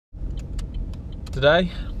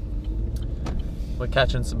Today we're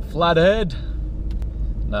catching some flathead.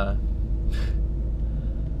 No,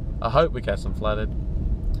 I hope we catch some flathead.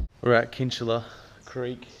 We're at Kinchela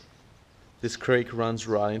Creek. This creek runs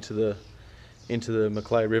right into the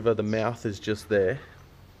Macleay River. The mouth is just there.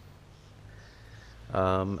 So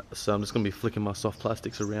I'm just going to be flicking my soft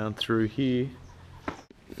plastics around through here.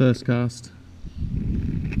 First cast.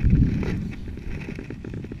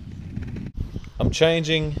 I'm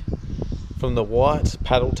changing from the white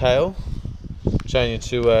paddle tail, changing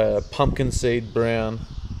to a pumpkin seed brown,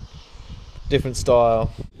 different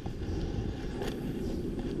style.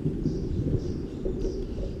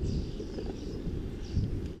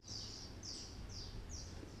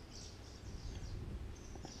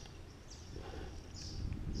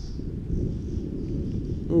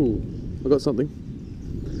 Oh, I got something.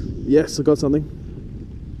 Yes, I got something.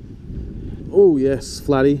 Oh yes,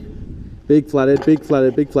 flatty. Big flathead, big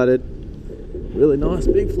flathead, big flathead. Really nice,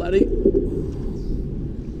 big flatty.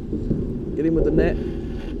 Get him with the net.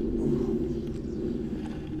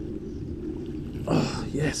 Oh,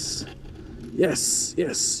 yes. Yes,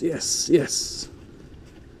 yes, yes, yes.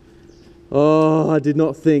 Oh, I did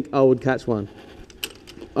not think I would catch one.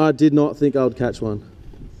 I did not think I would catch one.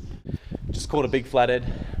 Just caught a big flathead.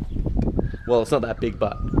 Well, it's not that big,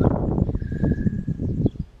 but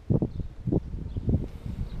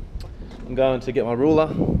I'm going to get my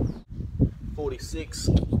ruler. 46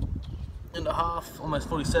 and a half, almost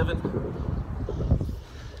 47.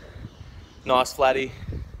 Nice flatty.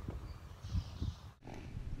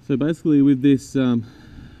 So basically with this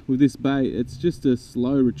bait, it's just a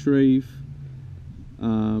slow retrieve.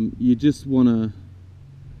 You just want to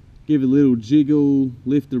give it a little jiggle,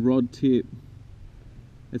 lift the rod tip.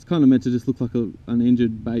 It's kind of meant to just look like an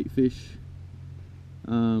injured bait fish.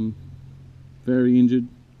 Very injured.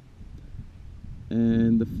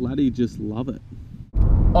 And the flatty just love it.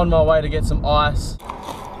 On my way to get some ice.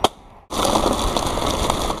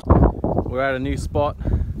 We're at a new spot.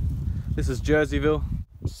 This is Jerseyville,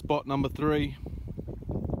 spot number 3.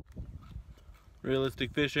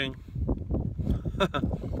 Realistic fishing. It's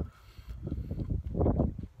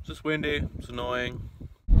just windy, it's annoying.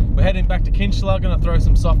 We're heading back to Kinchela, gonna throw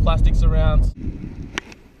some soft plastics around.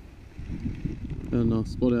 Got a nice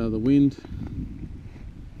spot out of the wind.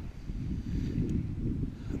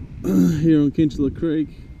 Here on Kinchela Creek.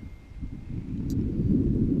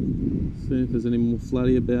 See if there's any more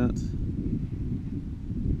flatty about.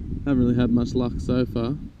 Haven't really had much luck so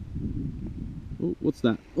far. Oh, what's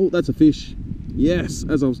that? Oh, that's a fish. Yes,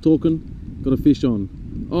 as I was talking, got a fish on.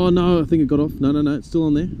 Oh no, I think it got off. No, no, no, it's still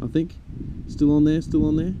on there, I think. Still on there, still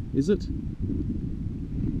on there. Is it?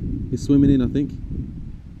 He's swimming in, I think.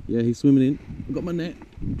 Yeah, he's swimming in. I've got my net.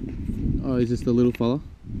 Oh, he's just a little fella.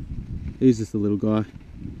 He's just a little guy.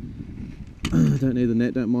 Don't need the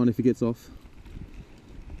net, don't mind if he gets off.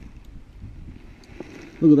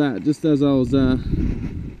 Look at that, just as I was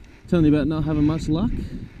telling you about not having much luck,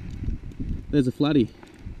 there's a flatty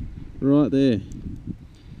right there.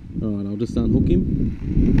 Alright, I'll just unhook him.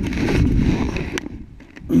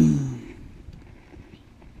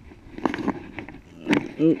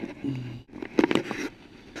 Oh.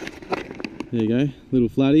 There you go, little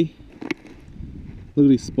flatty. Look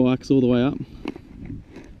at his spikes all the way up.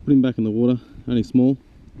 Put him back in the water, only small.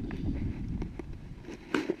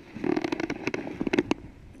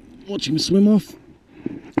 Watch him swim off.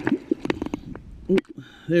 Oh,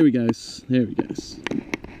 there he goes, there he goes.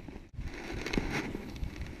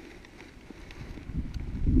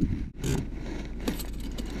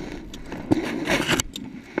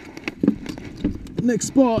 Next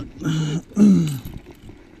spot.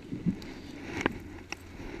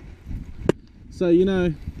 So, you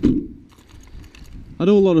know, I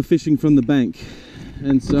do a lot of fishing from the bank,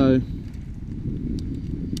 and so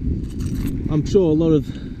I'm sure a lot of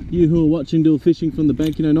you who are watching do fishing from the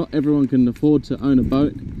bank. You know, not everyone can afford to own a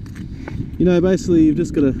boat. You know, basically you've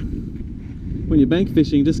just got to, when you're bank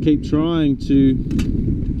fishing, just keep trying to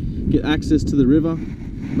get access to the river,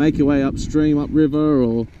 make your way upstream, upriver,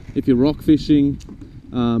 or if you're rock fishing,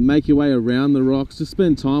 make your way around the rocks. Just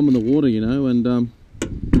spend time on the water, you know, and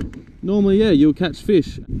normally, yeah, you'll catch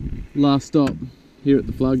fish. Last stop here at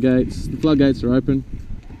the floodgates. The floodgates are open.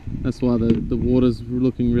 That's why the water's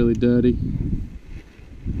looking really dirty.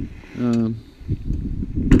 Don't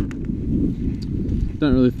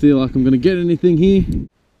really feel like I'm going to get anything here.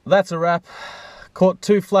 That's a wrap. Caught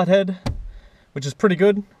 2 flathead, which is pretty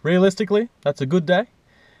good. Realistically, that's a good day.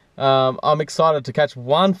 I'm excited to catch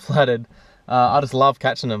 1 flathead. I just love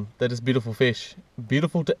catching them. They're just beautiful fish.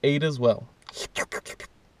 Beautiful to eat as well.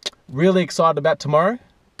 Really excited about tomorrow.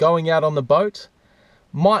 Going out on the boat.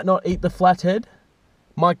 Might not eat the flathead,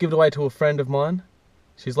 Might give it away to a friend of mine.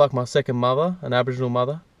 She's like my second mother, an Aboriginal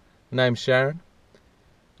mother. Her name's Sharon.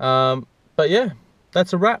 But yeah,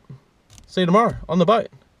 that's a wrap. See you tomorrow on the boat.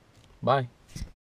 Bye.